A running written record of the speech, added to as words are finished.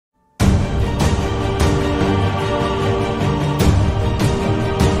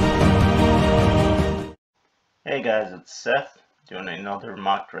Hey guys, it's Seth doing another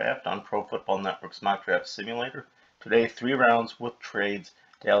mock draft on Pro Football Network's Mock Draft Simulator. Today, 3 rounds with trades,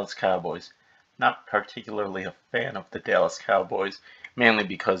 Dallas Cowboys. Not particularly a fan of the Dallas Cowboys, mainly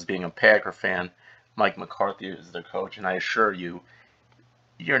because being a Packer fan, Mike McCarthy is their coach, and I assure you,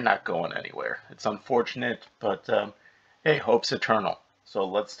 you're not going anywhere. It's unfortunate, but hey, hope's eternal. So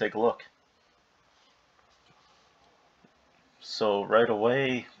let's take a look. So right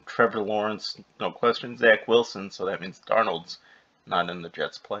away, Trevor Lawrence, no question. Zach Wilson, so that means Darnold's not in the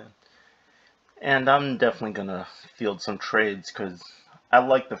Jets plan. And I'm definitely going to field some trades because I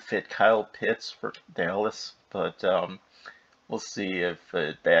like the fit Kyle Pitts for Dallas, but we'll see if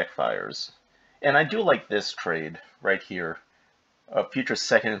it backfires. And I do like this trade right here. A future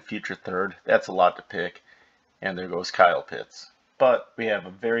second and future third. That's a lot to pick. And there goes Kyle Pitts. But we have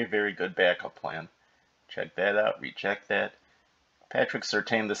a very, very good backup plan. Check that out. Recheck that. Patrick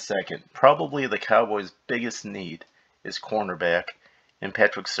Surtain II. Probably the Cowboys' biggest need is cornerback. And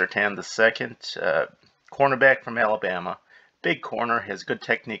Patrick Surtain II, cornerback from Alabama. Big corner, has good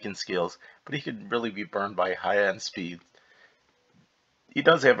technique and skills, but he could really be burned by high-end speed. He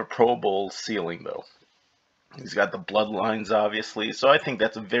does have a Pro Bowl ceiling, though. He's got the bloodlines, obviously, so I think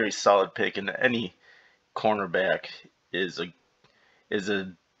that's a very solid pick, and any cornerback is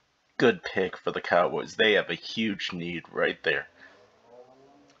a good pick for the Cowboys. They have a huge need right there.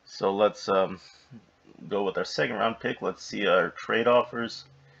 So let's go with our second round pick. Let's see our trade offers.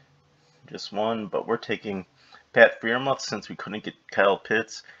 Just one, but we're taking Pat Freiermuth since we couldn't get Kyle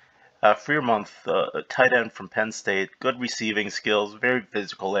Pitts. Freiermuth, a tight end from Penn State, good receiving skills, very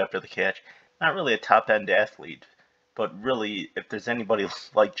physical after the catch. Not really a top-end athlete, but really, if there's anybody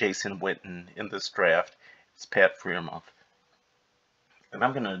like Jason Witten in this draft, it's Pat Freiermuth. And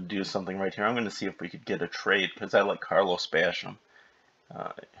I'm going to do something right here. I'm going to see if we could get a trade because I like Carlos Basham.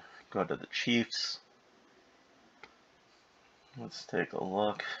 Go to the Chiefs. Let's take a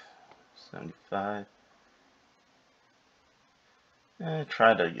look. 75.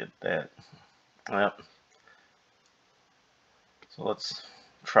 Try to get that. Yep. So let's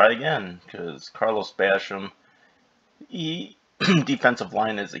try again because Carlos Basham, defensive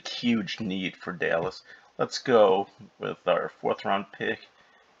line is a huge need for Dallas. Let's go with our 4th round pick,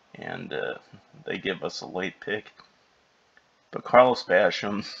 and they give us a late pick. But Carlos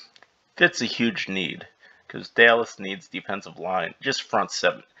Basham fits a huge need because Dallas needs defensive line, just front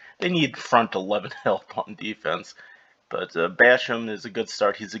 7. They need front 11 help on defense. But Basham is a good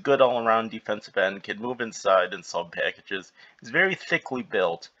start. He's a good all-around defensive end, can move inside in sub packages. He's very thickly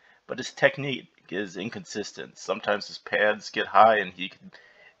built, but his technique is inconsistent. Sometimes his pads get high and he can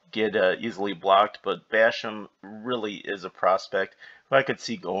get easily blocked, but Basham really is a prospect who I could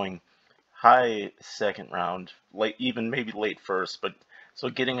see going high 2nd round, late, even maybe late 1st, but so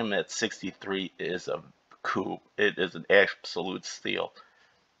getting him at 63 is a coup. It is an absolute steal.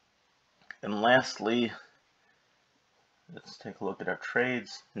 And lastly, let's take a look at our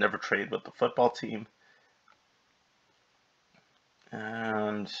trades. Never trade with the football team.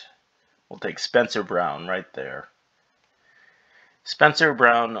 And we'll take Spencer Brown right there. Spencer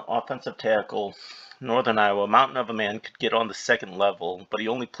Brown, offensive tackle, Northern Iowa, mountain of a man, could get on the 2nd level, but he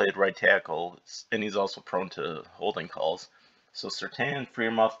only played right tackle, and he's also prone to holding calls. So Surtain,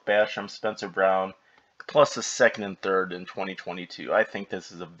 Freiermuth, Basham, Spencer Brown, plus a 2nd and 3rd in 2022. I think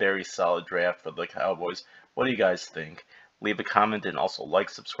this is a very solid draft for the Cowboys. What do you guys think? Leave a comment and also like,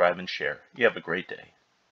 subscribe, and share. You have a great day.